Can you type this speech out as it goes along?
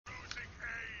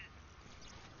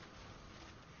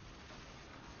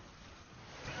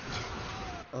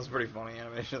was pretty funny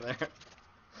animation there.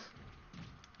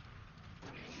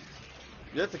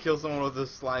 You have to kill someone with this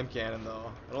slime cannon,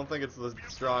 though. I don't think it's the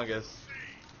strongest.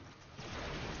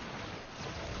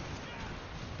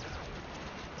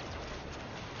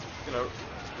 It's gonna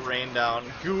rain down.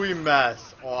 Gooey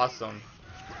mess. Awesome.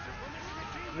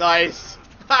 Nice!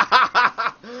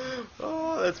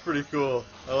 Oh, that's pretty cool.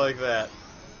 I like that.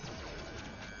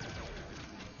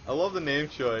 I love the name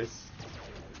choice.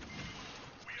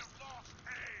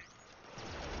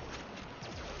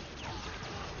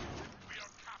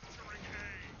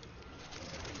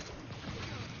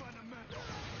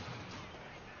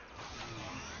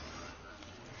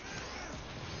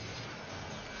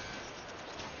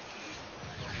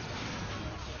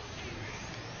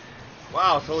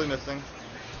 Wow, totally missing.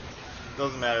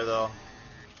 Doesn't matter though.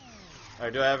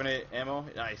 Alright, do I have any ammo?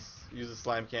 Nice. Use the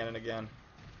slime cannon again.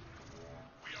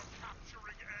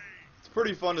 It's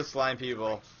pretty fun to slime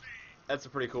people. That's a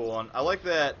pretty cool one. I like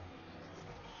that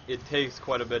it takes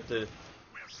quite a bit to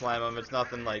slime them. It's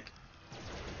nothing like...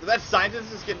 Did that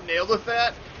scientist just get nailed with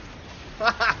that?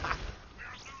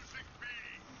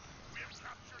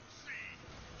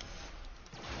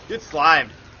 Get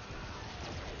slimed.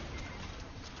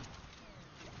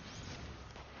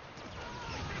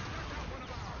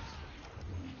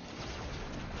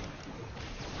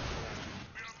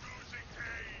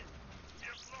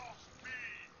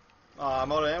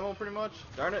 I'm out of ammo pretty much.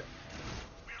 Darn it.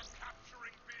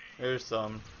 There's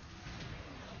some.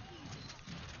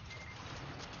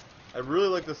 I really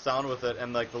like the sound with it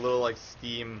and like the little like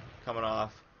steam coming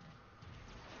off.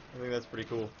 I think that's pretty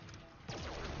cool.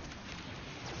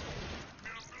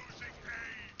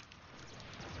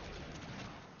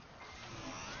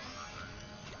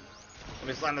 Let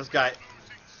me slam this guy.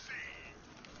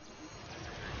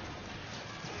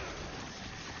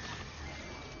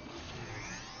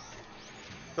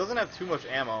 Doesn't have too much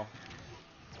ammo.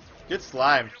 Get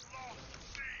slimed.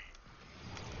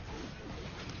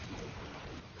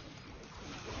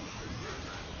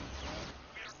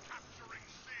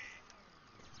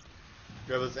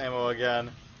 Grab this ammo again.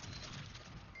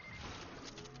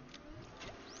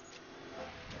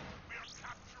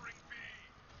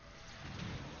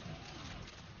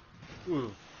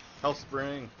 Ooh, health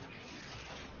spring.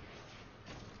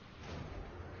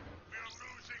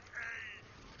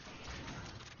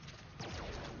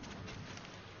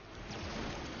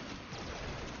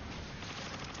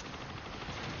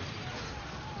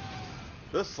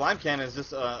 This slime cannon is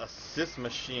just a assist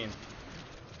machine.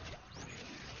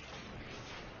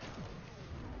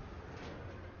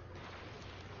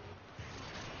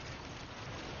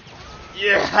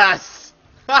 Yes!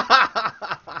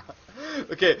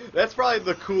 Okay, that's probably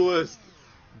the coolest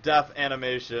death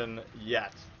animation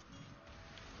yet.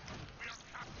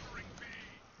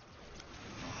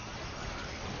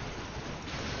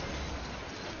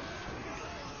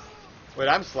 Wait,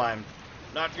 I'm slimed.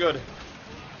 Not good.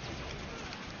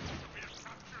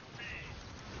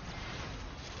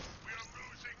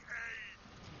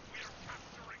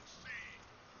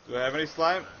 Do I have any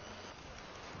slime?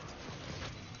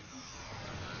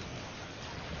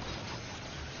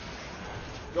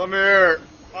 Come here!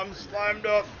 I'm slimed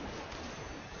up!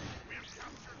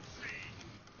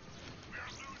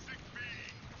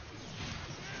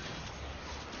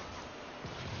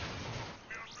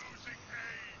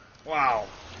 Wow.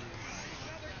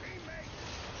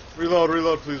 Reload,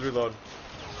 reload, please reload.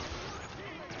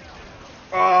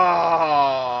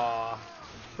 Ah,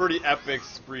 pretty epic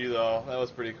spree though. That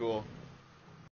was pretty cool.